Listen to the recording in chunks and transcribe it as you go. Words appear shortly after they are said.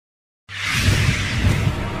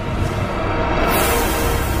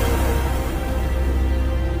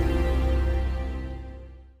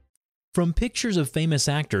From pictures of famous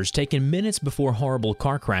actors taken minutes before horrible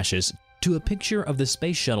car crashes to a picture of the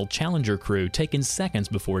Space Shuttle Challenger Crew taken seconds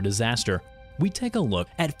before disaster, we take a look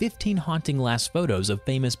at 15 haunting last photos of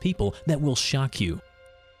famous people that will shock you.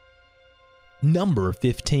 Number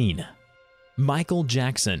 15. Michael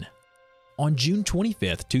Jackson. On June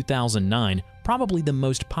 25, 2009, probably the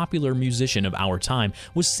most popular musician of our time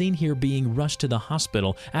was seen here being rushed to the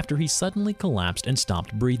hospital after he suddenly collapsed and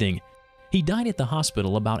stopped breathing. He died at the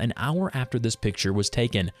hospital about an hour after this picture was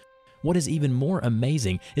taken. What is even more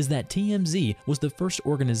amazing is that TMZ was the first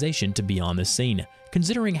organization to be on the scene.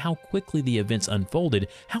 Considering how quickly the events unfolded,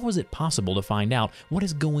 how is it possible to find out what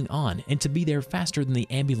is going on and to be there faster than the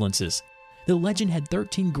ambulances? The legend had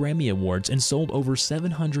 13 Grammy Awards and sold over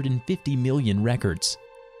 750 million records.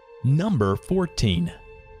 Number 14.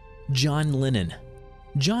 John Lennon.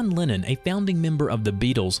 John Lennon, a founding member of the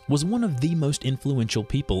Beatles, was one of the most influential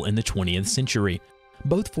people in the 20th century,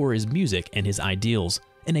 both for his music and his ideals.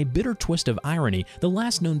 In a bitter twist of irony, the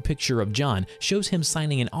last known picture of John shows him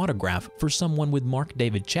signing an autograph for someone with Mark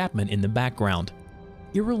David Chapman in the background.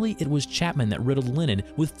 Eerily, it was Chapman that riddled Lennon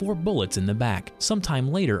with 4 bullets in the back,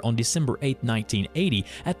 sometime later on December 8, 1980,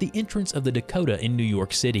 at the entrance of the Dakota in New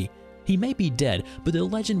York City. He may be dead, but the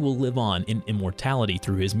legend will live on in immortality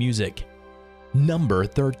through his music. Number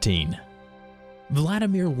 13.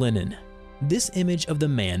 Vladimir Lenin. This image of the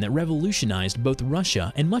man that revolutionized both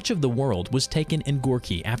Russia and much of the world was taken in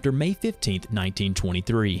Gorky after May 15,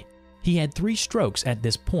 1923. He had 3 strokes at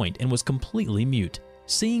this point and was completely mute.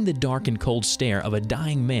 Seeing the dark and cold stare of a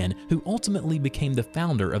dying man who ultimately became the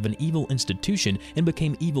founder of an evil institution and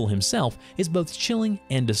became evil himself is both chilling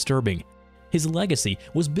and disturbing. His legacy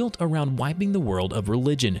was built around wiping the world of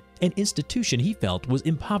religion, an institution he felt was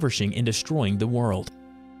impoverishing and destroying the world.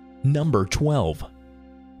 Number 12.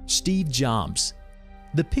 Steve Jobs.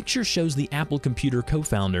 The picture shows the Apple computer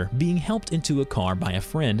co-founder being helped into a car by a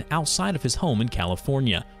friend outside of his home in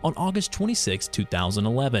California on August 26,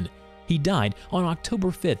 2011. He died on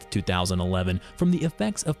October 5, 2011 from the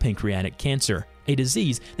effects of pancreatic cancer, a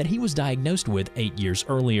disease that he was diagnosed with 8 years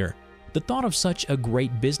earlier. The thought of such a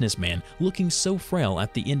great businessman looking so frail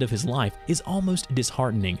at the end of his life is almost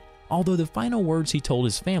disheartening, although the final words he told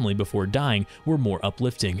his family before dying were more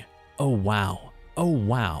uplifting. Oh wow, oh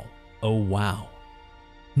wow, oh wow.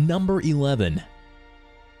 Number 11.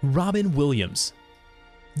 Robin Williams.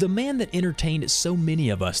 The man that entertained so many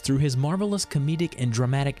of us through his marvelous comedic and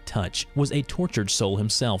dramatic touch was a tortured soul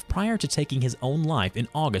himself prior to taking his own life in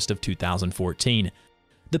August of 2014.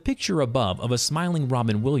 The picture above of a smiling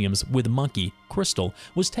Robin Williams with monkey, Crystal,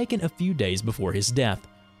 was taken a few days before his death.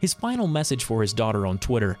 His final message for his daughter on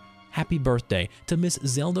Twitter: "Happy birthday to Miss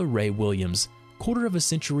Zelda Ray Williams. Quarter of a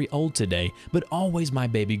century old today, but always my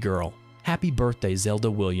baby girl. Happy birthday, Zelda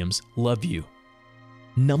Williams. Love you."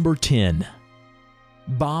 Number 10.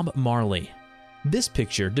 Bob Marley. This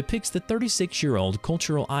picture depicts the 36-year-old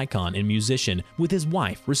cultural icon and musician with his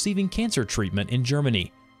wife receiving cancer treatment in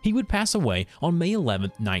Germany. He would pass away on May 11,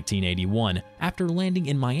 1981, after landing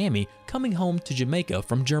in Miami, coming home to Jamaica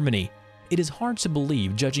from Germany. It is hard to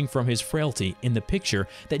believe, judging from his frailty in the picture,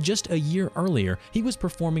 that just a year earlier he was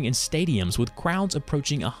performing in stadiums with crowds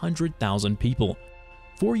approaching 100,000 people.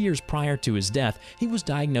 4 years prior to his death, he was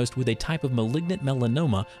diagnosed with a type of malignant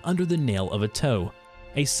melanoma under the nail of a toe,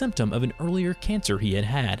 a symptom of an earlier cancer he had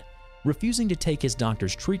had. Refusing to take his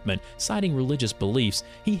doctor's treatment, citing religious beliefs,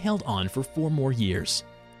 he held on for 4 more years.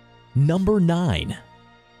 Number 9.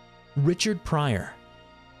 Richard Pryor.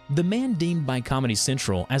 The man deemed by Comedy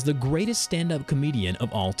Central as the greatest stand-up comedian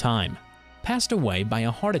of all time, passed away by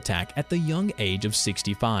a heart attack at the young age of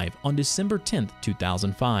 65 on December 10,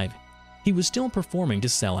 2005. He was still performing to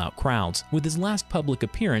sell out crowds, with his last public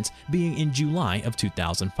appearance being in July of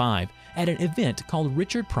 2005 at an event called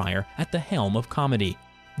Richard Pryor at the Helm of Comedy.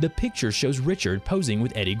 The picture shows Richard posing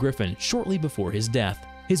with Eddie Griffin shortly before his death.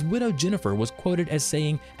 His widow Jennifer was quoted as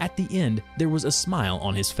saying, "At the end, there was a smile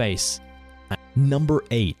on his face." Number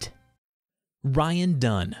 8. Ryan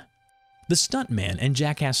Dunn. The stuntman and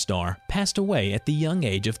Jackass star passed away at the young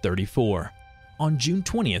age of 34. On June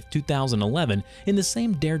 20, 2011, in the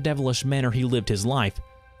same daredevilish manner he lived his life.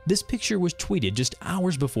 This picture was tweeted just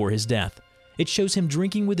hours before his death. It shows him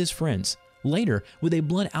drinking with his friends, later with a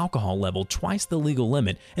blood alcohol level twice the legal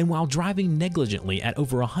limit, and while driving negligently at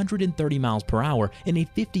over 130 miles per hour in a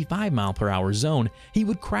 55 mile per hour zone, he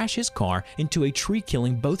would crash his car into a tree,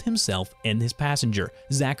 killing both himself and his passenger,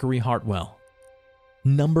 Zachary Hartwell.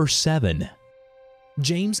 Number 7.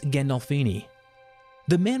 James Gandolfini.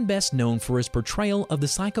 The man best known for his portrayal of the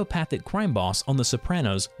psychopathic crime boss on The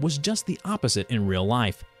Sopranos was just the opposite in real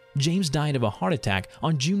life. James died of a heart attack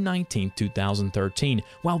on June 19, 2013,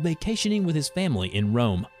 while vacationing with his family in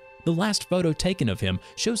Rome. The last photo taken of him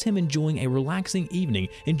shows him enjoying a relaxing evening,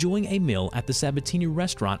 enjoying a meal at the Sabatini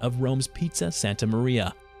restaurant of Rome's Pizza Santa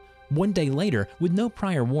Maria. One day later, with no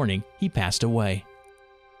prior warning, he passed away.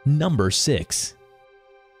 Number 6.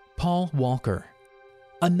 Paul Walker.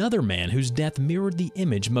 Another man whose death mirrored the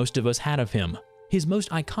image most of us had of him. His most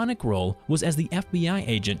iconic role was as the FBI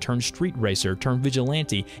agent turned street racer turned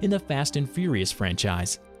vigilante in the Fast and Furious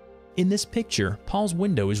franchise. In this picture, Paul's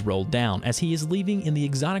window is rolled down as he is leaving in the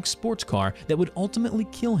exotic sports car that would ultimately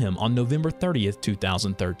kill him on November 30th,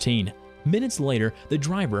 2013. Minutes later, the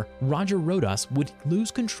driver, Roger Rodas, would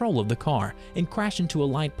lose control of the car and crash into a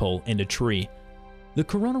light pole and a tree. The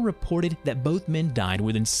coroner reported that both men died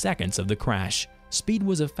within seconds of the crash. Speed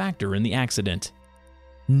was a factor in the accident.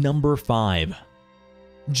 Number 5.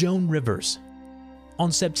 Joan Rivers.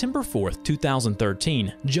 On September 4,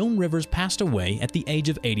 2013, Joan Rivers passed away at the age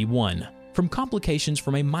of 81 from complications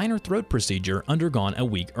from a minor throat procedure undergone a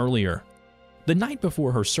week earlier. The night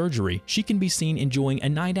before her surgery, she can be seen enjoying a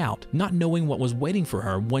night out, not knowing what was waiting for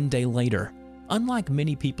her one day later. Unlike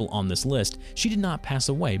many people on this list, she did not pass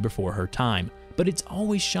away before her time, but it's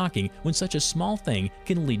always shocking when such a small thing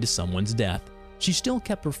can lead to someone's death. She still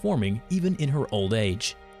kept performing even in her old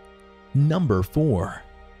age. Number 4.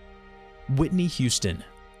 Whitney Houston.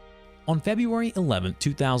 On February 11,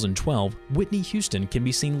 2012, Whitney Houston can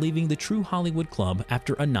be seen leaving the True Hollywood Club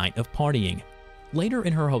after a night of partying. Later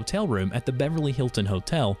in her hotel room at the Beverly Hilton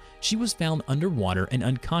Hotel, she was found underwater and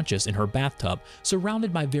unconscious in her bathtub,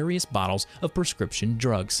 surrounded by various bottles of prescription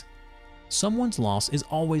drugs. Someone's loss is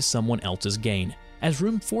always someone else's gain, as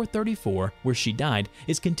room 434, where she died,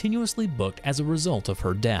 is continuously booked as a result of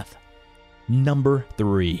her death. Number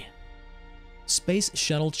 3. Space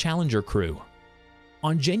Shuttle Challenger Crew.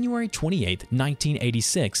 On January 28,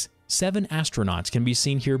 1986, 7 astronauts can be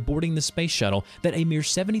seen here boarding the space shuttle that a mere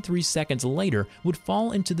 73 seconds later would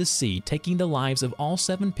fall into the sea, taking the lives of all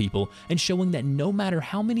 7 people and showing that no matter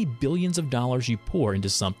how many billions of dollars you pour into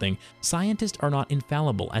something, scientists are not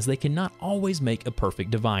infallible as they cannot always make a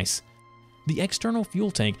perfect device. The external fuel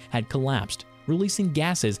tank had collapsed, releasing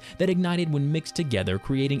gases that ignited when mixed together,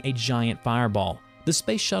 creating a giant fireball. The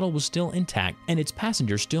space shuttle was still intact and its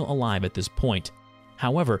passengers still alive at this point.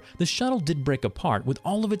 However, the shuttle did break apart with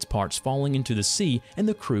all of its parts falling into the sea and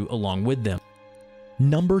the crew along with them.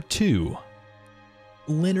 Number 2.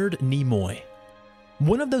 Leonard Nimoy.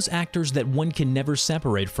 One of those actors that one can never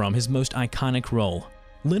separate from his most iconic role.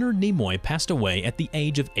 Leonard Nimoy passed away at the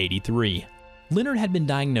age of 83. Leonard had been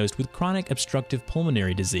diagnosed with chronic obstructive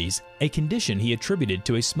pulmonary disease, a condition he attributed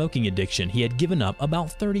to a smoking addiction he had given up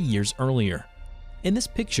about 30 years earlier. In this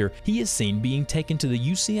picture, he is seen being taken to the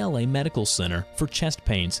UCLA Medical Center for chest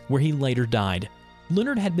pains, where he later died.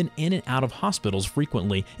 Leonard had been in and out of hospitals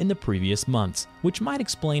frequently in the previous months, which might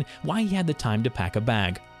explain why he had the time to pack a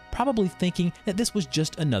bag, probably thinking that this was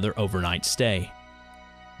just another overnight stay.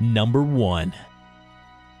 Number 1.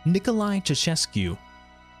 Nicolae Ceausescu.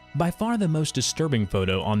 By far the most disturbing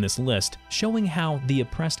photo on this list, showing how the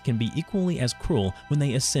oppressed can be equally as cruel when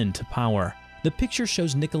they ascend to power. The picture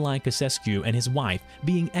shows Nicolae Ceausescu and his wife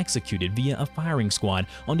being executed via a firing squad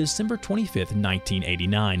on December 25,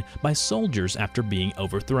 1989 by soldiers after being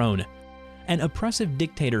overthrown. An oppressive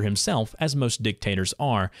dictator himself, as most dictators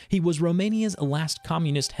are, he was Romania's last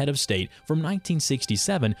communist head of state from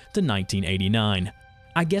 1967 to 1989.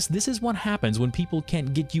 I guess this is what happens when people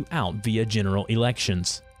can't get you out via general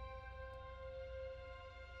elections.